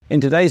In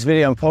today's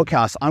video and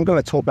podcast, I'm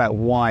going to talk about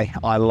why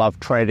I love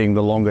trading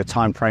the longer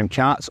time frame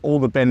charts, all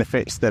the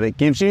benefits that it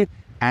gives you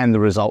and the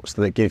results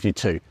that it gives you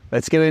too.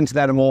 Let's get into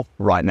that and more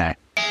right now.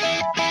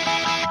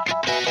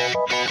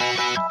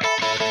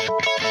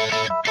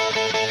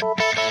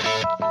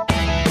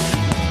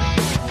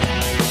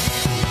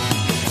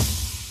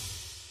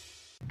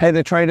 Hey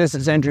there traders,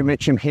 it's Andrew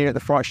Mitchum here at the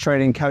Forex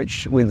Trading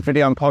Coach with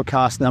video and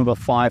podcast number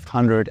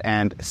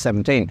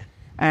 517.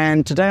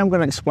 And today I'm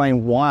going to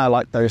explain why I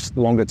like those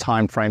longer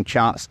time frame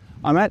charts.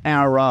 I'm at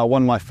our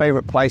one of my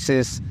favorite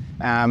places.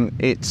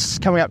 It's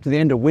coming up to the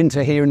end of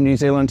winter here in New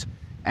Zealand,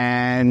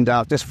 and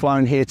I've just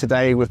flown here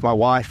today with my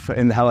wife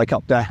in the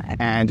helicopter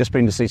and just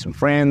been to see some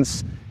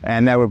friends,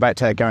 and now we're about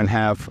to go and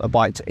have a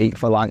bite to eat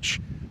for lunch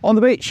on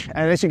the beach.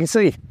 And as you can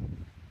see,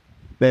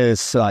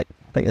 there's I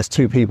think there's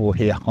two people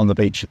here on the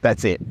beach.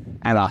 That's it,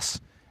 and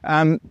us.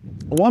 Why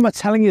am I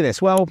telling you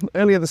this? Well,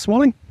 earlier this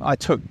morning I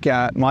took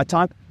my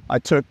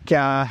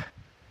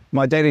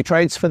daily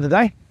trades for the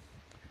day.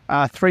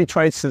 3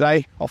 trades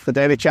today off the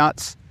daily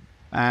charts.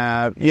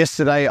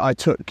 Yesterday I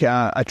took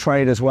a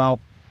trade as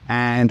well,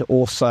 and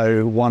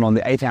also one on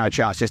the 8-hour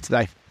charts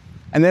yesterday.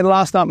 And then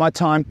last night my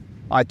time,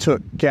 I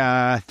took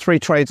 3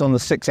 trades on the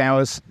 6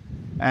 hours,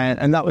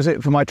 and that was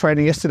it for my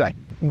trading yesterday.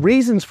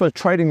 Reasons for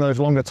trading those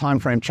longer time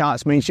frame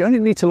charts means you only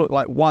need to look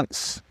like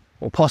once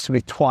or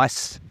possibly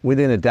twice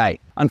within a day.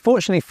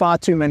 Unfortunately, far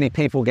too many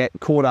people get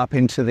caught up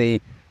into the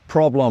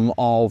problem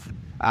of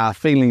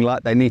feeling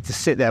like they need to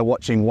sit there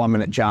watching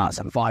 1-minute charts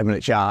and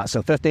 5-minute charts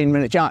and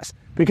 15-minute charts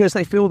because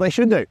they feel they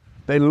should do.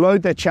 They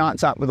load their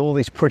charts up with all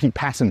these pretty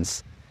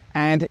patterns,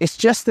 and it's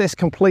just this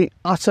complete,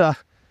 utter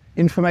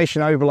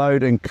information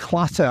overload and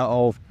clutter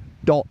of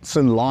dots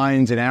and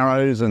lines and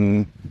arrows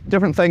and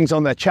different things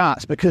on their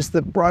charts because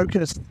the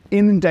brokers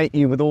inundate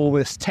you with all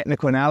this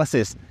technical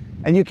analysis,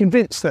 and you're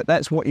convinced that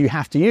that's what you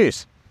have to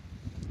use.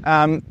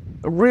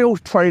 Real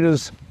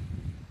traders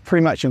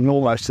pretty much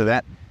ignore most of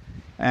that,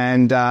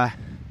 and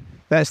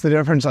that's the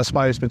difference, I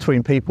suppose,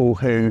 between people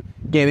who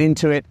get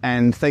into it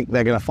and think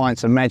they're going to find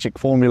some magic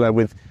formula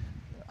with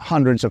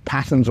hundreds of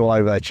patterns all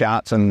over their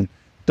charts and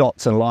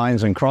dots and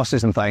lines and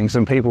crosses and things,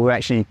 and people who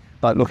actually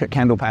look at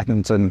candle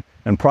patterns and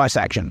price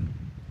action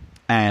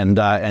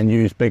and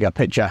use bigger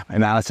picture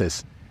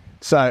analysis,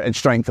 and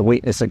strength and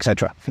weakness,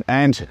 etc.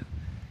 And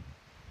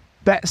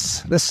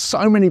there's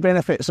so many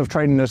benefits of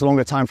trading those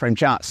longer time frame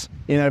charts.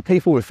 You know,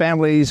 people with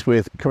families,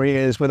 with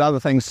careers, with other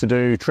things to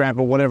do,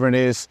 travel, whatever it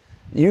is,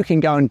 you can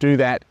go and do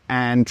that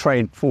and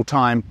trade full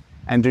time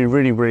and do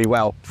really, really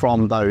well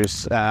from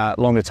those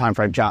longer time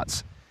frame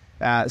charts.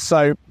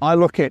 So I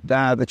look at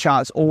the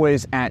charts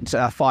always at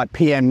 5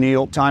 p.m. New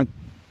York time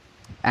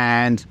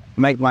and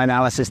make my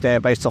analysis there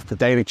based off the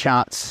daily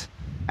charts,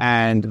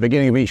 and the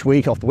beginning of each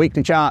week off the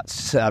weekly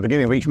charts,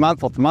 beginning of each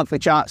month off the monthly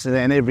charts, and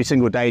then every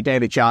single day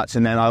daily charts,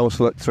 and then I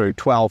also look through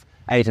 12,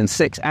 8 and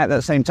 6 at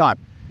the same time.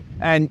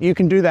 And you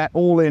can do that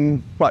all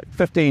in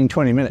 15,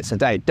 20 minutes a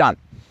day, done.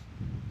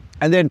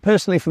 And then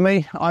personally for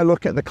me, I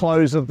look at the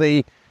close of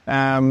the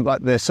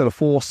the sort of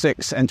 4,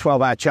 6 and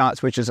 12-hour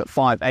charts, which is at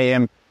 5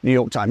 a.m. New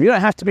York time. You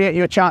don't have to be at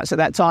your charts at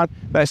that time.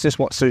 That's just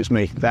what suits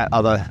me,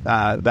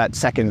 that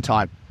second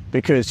time,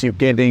 because you're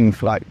getting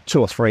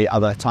 2 or 3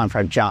 other time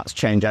frame charts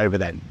change over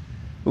then.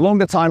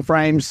 Longer time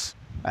frames,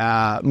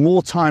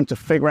 more time to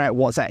figure out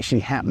what's actually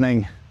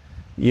happening.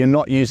 You're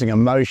not using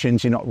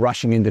emotions. You're not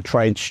rushing into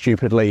trades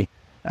stupidly.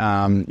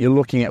 You're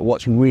looking at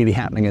what's really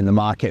happening in the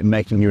market and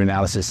making your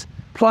analysis.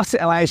 Plus,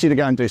 it allows you to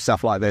go and do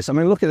stuff like this. I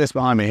mean, look at this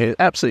behind me here.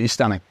 Absolutely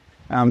stunning.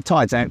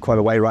 Tide's out quite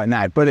a way right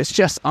now, but it's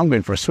just, I'm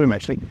going for a swim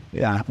actually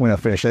when I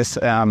finish this.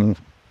 And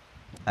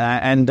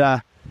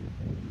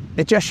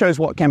it just shows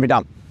what can be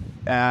done.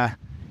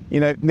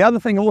 The other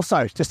thing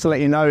also, just to let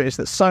you know, is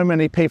that so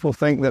many people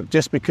think that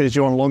just because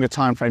you're on longer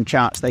time frame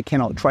charts, they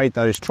cannot trade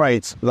those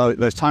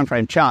time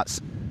frame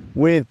charts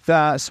with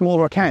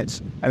smaller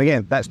accounts. And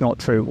again, that's not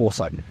true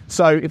also.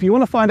 So if you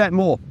want to find out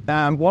more,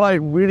 what I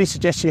really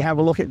suggest you have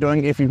a look at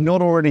doing, if you've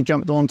not already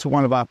jumped onto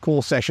one of our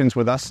call sessions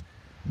with us,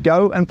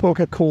 go and book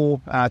a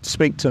call to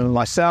speak to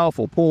myself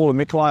or Paul or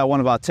Mikolai or one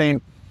of our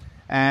team.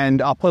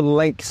 And I'll put a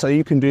link so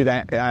you can do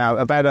that,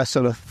 about a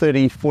sort of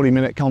 30,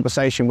 40-minute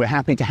conversation we're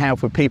happy to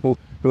have with people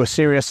who are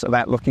serious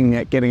about looking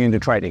at getting into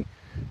trading.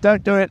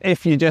 Don't do it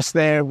if you're just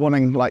there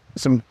wanting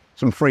some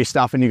free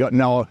stuff and you've got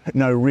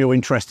no real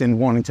interest in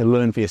wanting to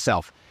learn for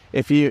yourself.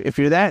 If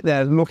you're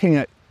there looking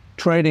at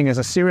trading as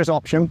a serious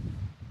option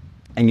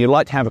and you'd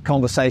like to have a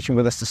conversation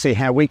with us to see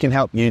how we can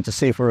help you, to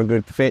see if we're a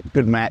good fit,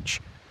 good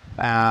match,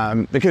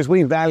 because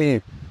we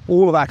value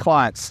all of our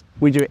clients.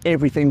 We do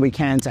everything we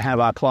can to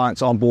have our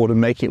clients on board and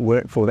make it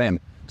work for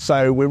them.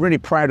 So we're really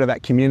proud of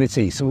that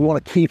community. So we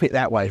want to keep it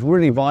that way. It's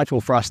really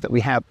vital for us that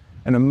we have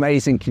an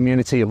amazing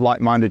community of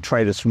like-minded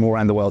traders from all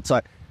around the world.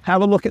 So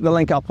have a look at the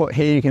link I'll put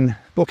here. You can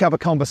book up a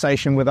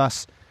conversation with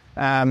us,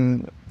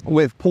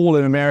 with Paul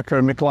in America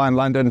and Mikolai in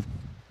London,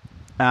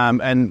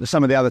 and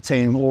some of the other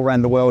team all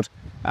around the world.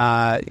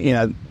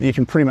 You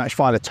can pretty much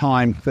find a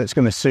time that's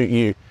going to suit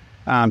you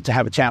to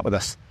have a chat with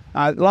us.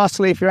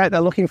 Lastly, if you're out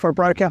there looking for a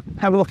broker,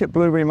 have a look at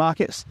Blueberry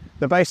Markets.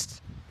 They're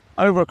based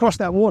over across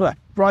that water,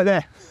 right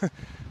there.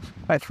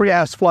 About 3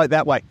 hours flight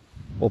that way,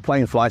 or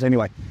plane flight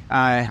anyway,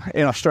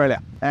 in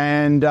Australia.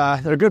 And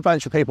they're a good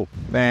bunch of people.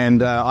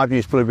 And I've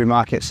used Blueberry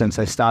Markets since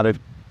they started.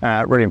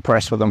 Really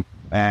impressed with them.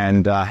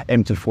 And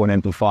M24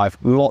 and M25,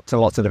 lots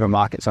and lots of different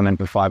markets on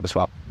M25 as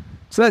well.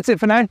 So that's it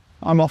for now.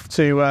 I'm off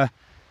to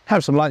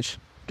have some lunch,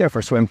 go for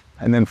a swim,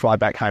 and then fly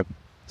back home.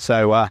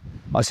 So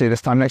I'll see you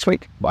this time next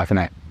week. Bye for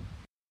now.